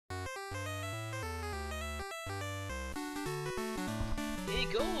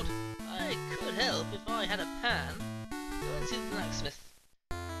gold. I could help if I had a pan. Go and see the blacksmith.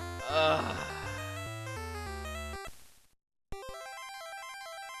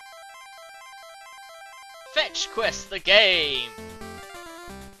 Fetch quest the game.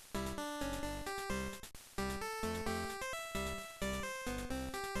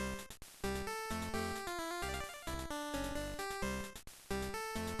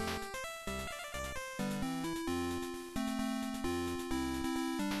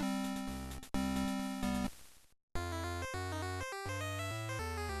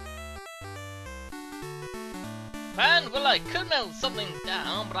 Pan, well, I could melt something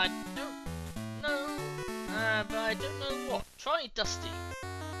down, but I don't know. But I don't know what. Try Dusty.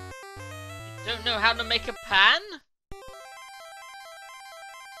 You don't know how to make a pan?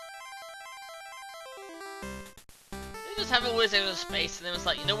 They just have all this extra space, and then it's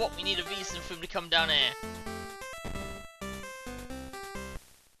like, you know what? We need a reason for him to come down here.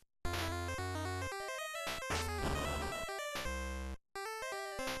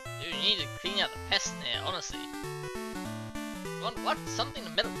 Dude, you need to clean out the pests in here, honestly. What? Something to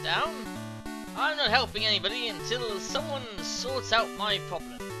melt down? I'm not helping anybody until someone sorts out my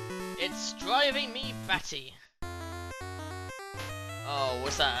problem. It's driving me batty. Oh,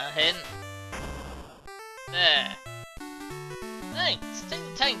 was that a hint? There. Thanks, take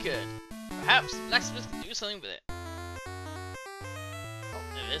the tankard. Perhaps the blacksmith can do something with it. Oh,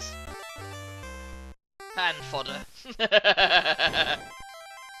 there it is. Pan fodder.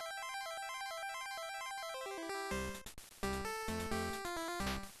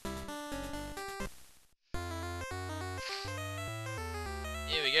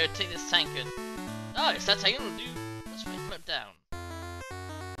 Here we go, take this tankard. Oh, it's that tankard will do. Let's put it down.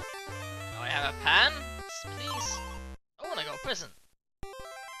 Oh, I have a pan? Smithies? Oh, and I got a present.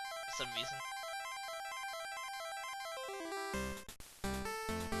 For some reason.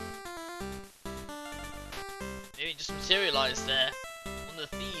 Maybe it just materialized there. One of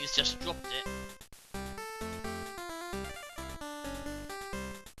the thieves just dropped it.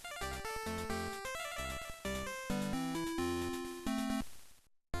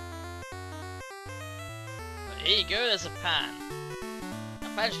 Here you go, there's a pan. I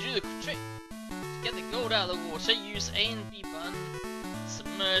managed to do the trick. To get the gold out of the water, use A and B button,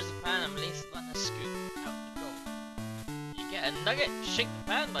 submerge the pan and release the button and scoop out the gold. You get a nugget, shake the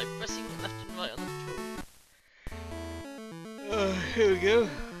pan by pressing left and right on the control. Here we go.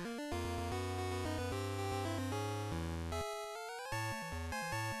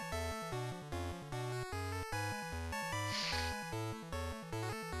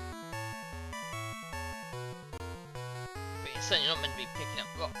 You're not meant to be picking up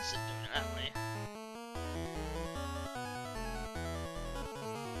rocks and doing it that way.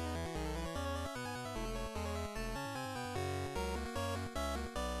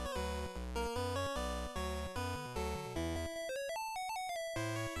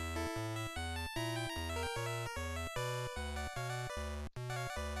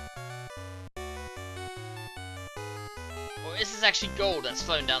 Well, this is actually gold that's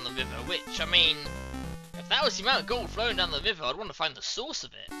flowing down the river, which, I mean, if that was the amount of gold flowing down the river, I'd want to find the source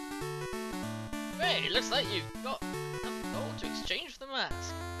of it. Hey, it looks like you've got enough gold to exchange for the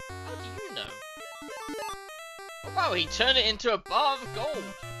mask. How do you know? Oh wow, he turned it into a bar of gold.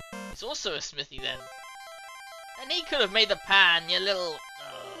 He's also a smithy then. And he could have made the pan, you little...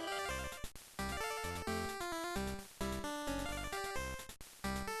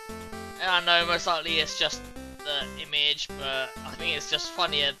 And I know most likely it's just the image, but I think it's just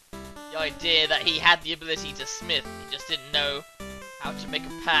funnier. The idea that he had the ability to smith, he just didn't know how to make a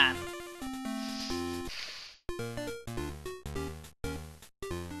pan.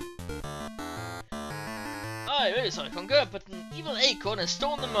 I'm really sorry, Conker, but an evil acorn has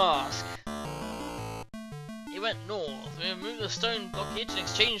stolen the mask. He went north. We removed the stone blockage in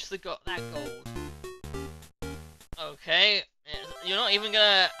exchange for that gold. Okay, you're not even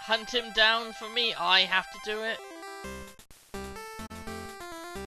gonna hunt him down for me? I have to do it?